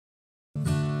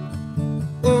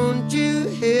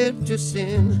slip to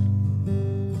sin.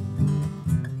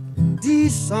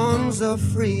 These songs of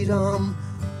freedom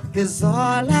is all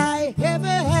I ever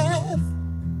have.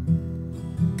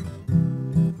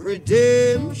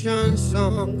 Redemption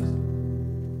songs.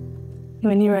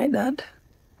 When you write that?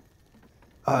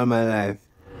 All my life.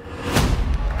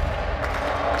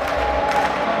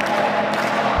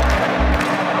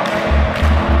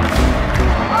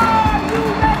 Are you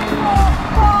ready for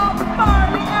Bob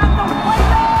Marley and the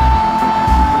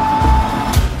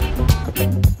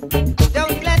Wailers?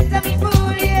 Don't let them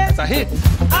fool you. It's a hit.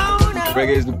 Oh, no.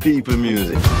 Reggae is the people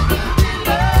music.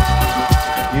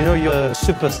 You know you're a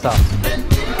superstar.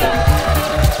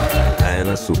 I am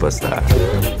a superstar.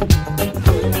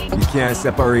 You can't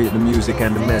separate the music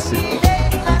and the message.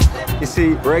 You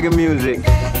see, reggae music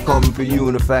comes to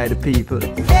unify the people.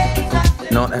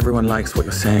 Not everyone likes what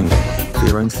you're saying. For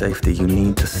your own safety, you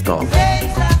need to stop.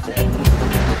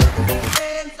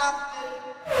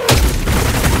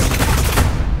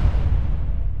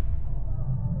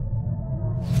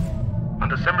 On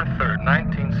December 3rd,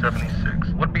 1976,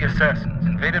 would-be assassins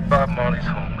invaded Bob Marley's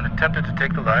home and attempted to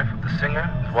take the life of the singer,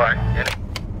 his wife, and...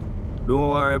 Don't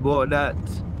worry about that.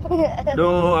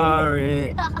 Don't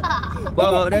worry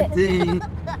about that thing.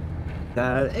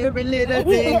 That every little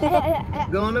thing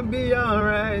gonna be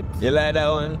alright. You like that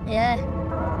one? Yeah.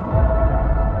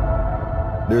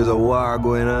 There's a war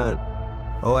going on.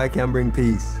 Oh, I can't bring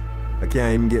peace. I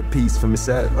can't even get peace for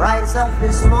myself. Rise up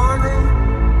this morning,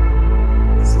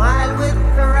 smile with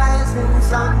the rising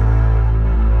sun.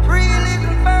 Three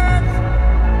little birds,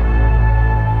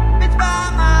 it's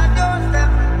by my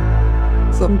doorstep.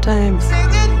 Sometimes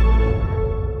Singing,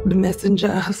 the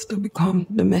messenger has to become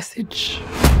the message.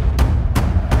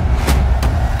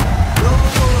 don't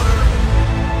worry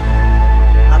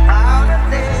about a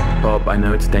thing. Bob, I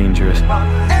know it's dangerous,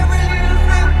 Every little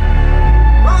thing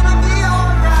gonna be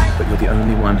alright. but you're the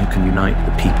only one who can unite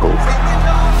the people.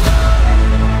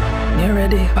 You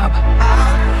ready, Bob?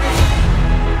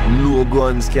 No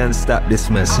guns can stop this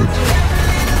message.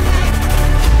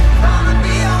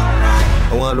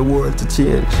 I want the world to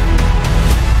change.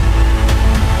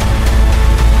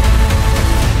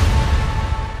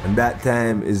 And that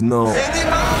time is now.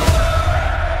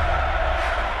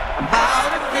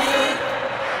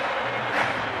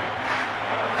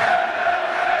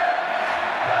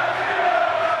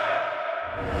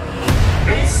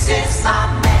 This is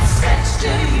my